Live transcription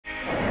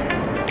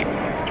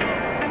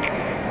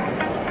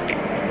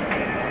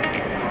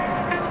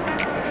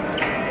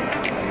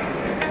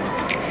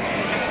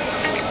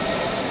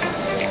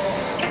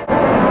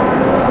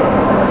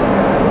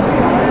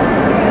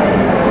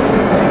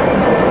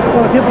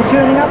all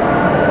turning up.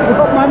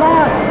 Forgot my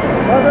mask.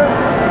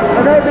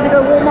 Okay, better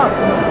go warm up.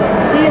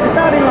 See you at the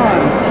starting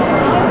line.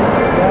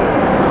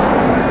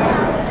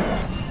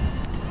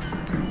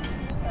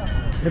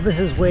 So this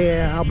is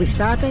where I'll be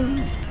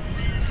starting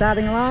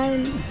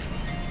line.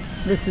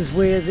 This is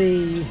where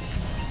the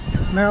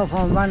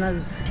marathon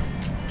runners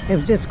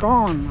have just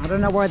gone. I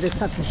don't know why there's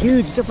such a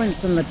huge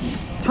difference in the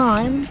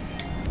time.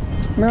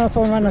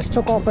 Marathon runners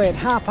took off at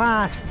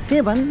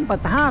 7:30,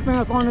 but the half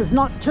marathon is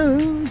not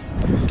till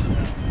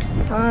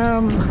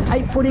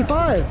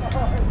 8:45.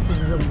 This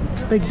is a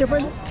big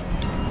difference.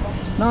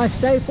 Nice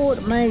day for it,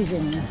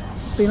 amazing.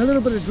 Been a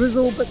little bit of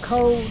drizzle, a bit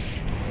cold.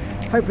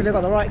 Hopefully they've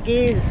got the right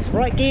gears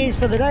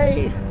for the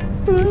day.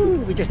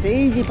 Woo, just an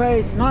easy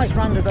pace, nice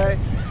run today,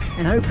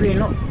 and hopefully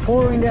not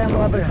pouring down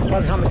by the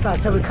time it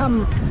starts. So we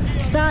come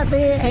start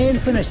there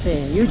and finish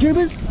there.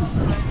 YouTubers.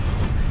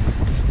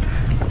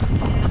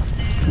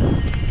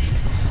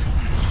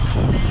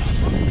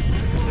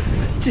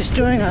 Just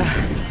doing a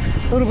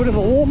little bit of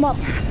a warm-up.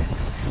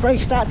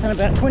 Race starts in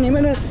about 20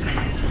 minutes,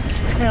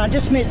 and I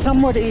just met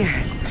somebody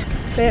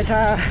that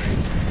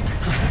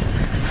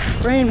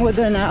ran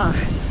within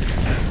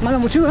my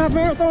number 2 half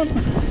marathon.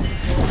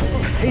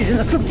 He's in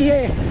the 50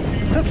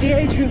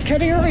 age group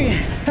category,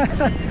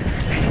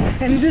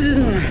 and he did it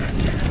in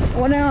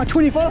 1 hour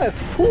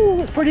 25.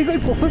 Ooh, it's pretty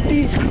good for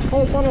 50s.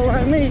 Whole bottle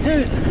like me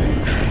too.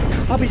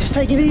 I'll be just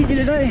taking it easy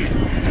today.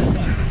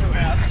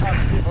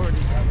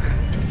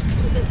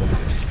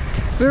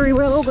 Very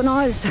well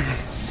organised.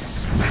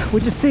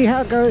 We'll just see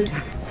how it goes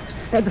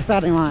at the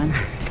starting line.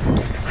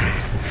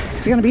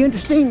 It's going to be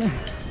interesting.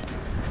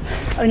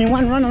 Only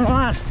one run in the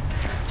last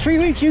 3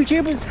 weeks,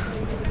 YouTubers.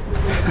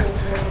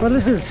 But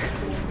this is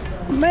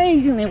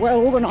amazingly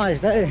well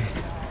organised, eh?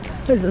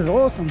 This is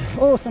awesome,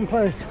 awesome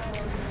place.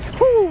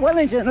 Woo,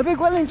 Wellington, a big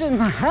Wellington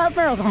half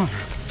marathon.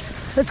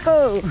 Let's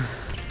go.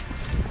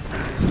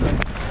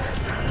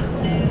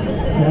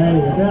 Okay,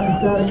 we're about to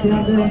start a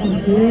countdown from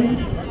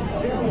 10.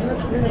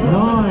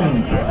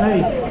 9,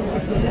 8,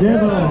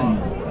 7,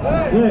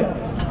 6,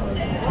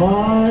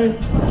 5,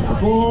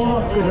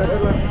 4,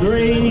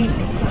 3,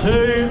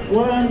 2,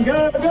 1, go,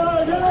 go,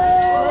 go!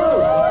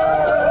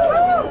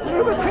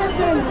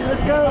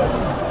 Let's go!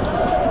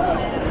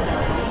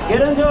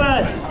 Get into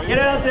it! Get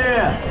out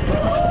there!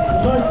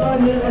 It's so fun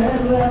to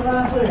handle that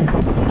laughing.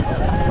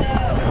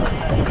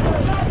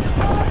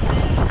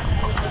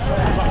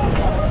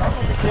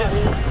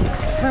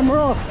 Camera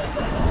off.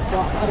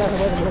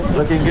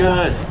 Looking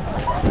good.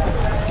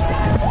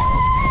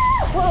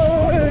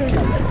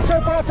 Whoa, so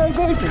far so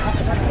good.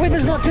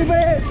 Weather's not too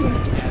bad.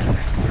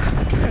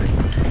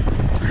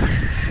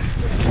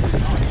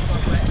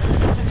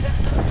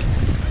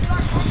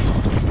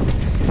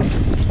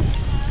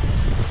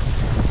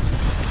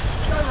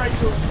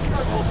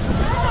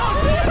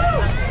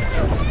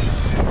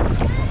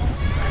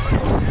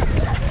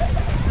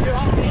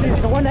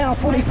 It's a 1 hour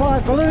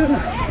 45 balloon.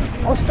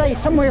 I'll stay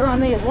somewhere around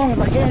there as long as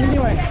I can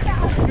anyway.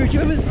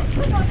 YouTubers.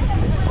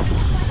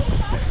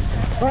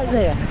 Right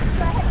there.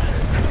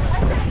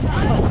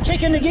 I'll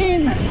check in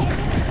again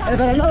in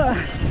about another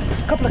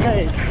couple of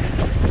Ks.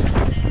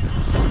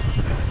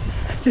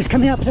 Just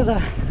coming up to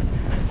the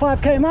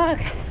 5K mark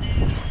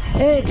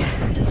at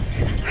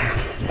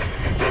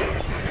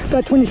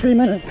about 23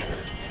 minutes,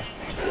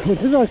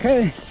 which is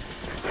okay.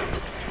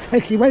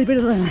 Actually way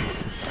better than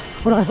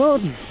what I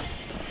thought.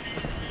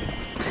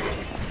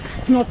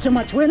 Not too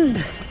much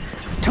wind,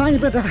 tiny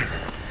bit of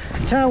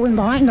tailwind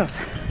behind us,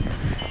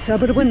 so a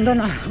bit of wind on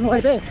the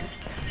way back.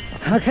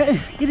 Okay,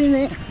 get in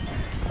there,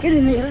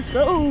 let's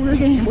go. We're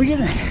getting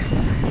there.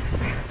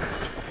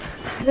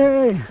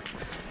 Hey,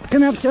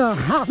 coming up to a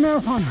half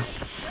marathon.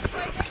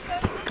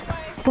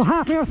 For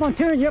half marathon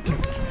turn, yep.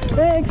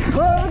 Thanks.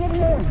 Whoa, get in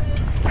there.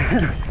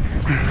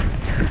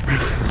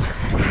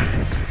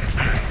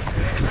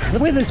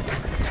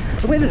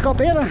 The weather's got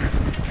better.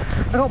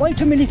 I got way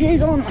too many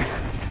gears on.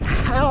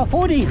 Hour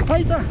 40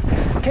 pacer,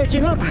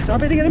 catching up, so I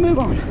better get a move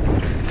on.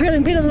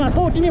 Feeling better than I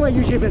thought anyway,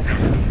 YouTubers.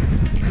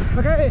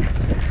 Okay,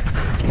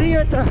 see you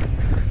at the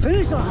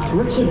finish line.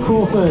 Richard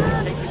Crawford.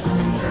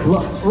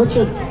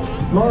 Richard,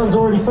 Lauren's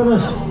already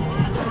finished.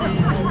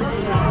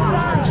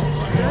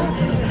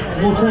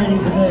 More training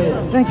today.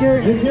 Thank you.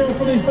 Let's hear it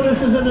for these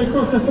finishers and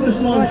across the finish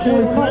line. Shall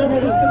we clap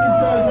for these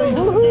guys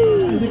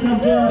as they come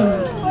down?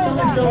 Some of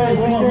these guys,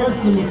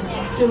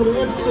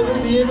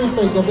 absolutely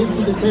everything. I've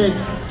emptied the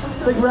tags.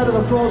 Big round of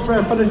applause for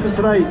our finishers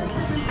today.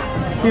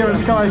 Here in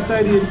Sky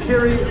Stadium,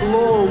 Kerry,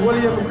 Law,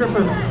 William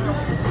Griffin.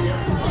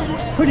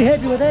 Pretty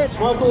happy with that.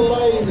 Michael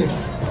Lane,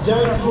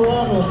 James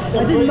Morales.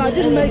 I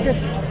didn't make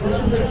it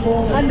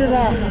under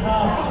the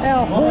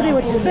hour 40,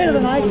 which is better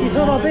than I actually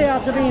thought I'd be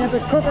after being a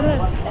bit quick on it.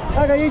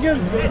 Okay,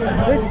 YouTubers,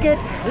 let's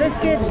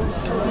get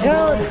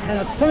showered and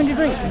a something to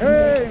drink.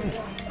 Hey.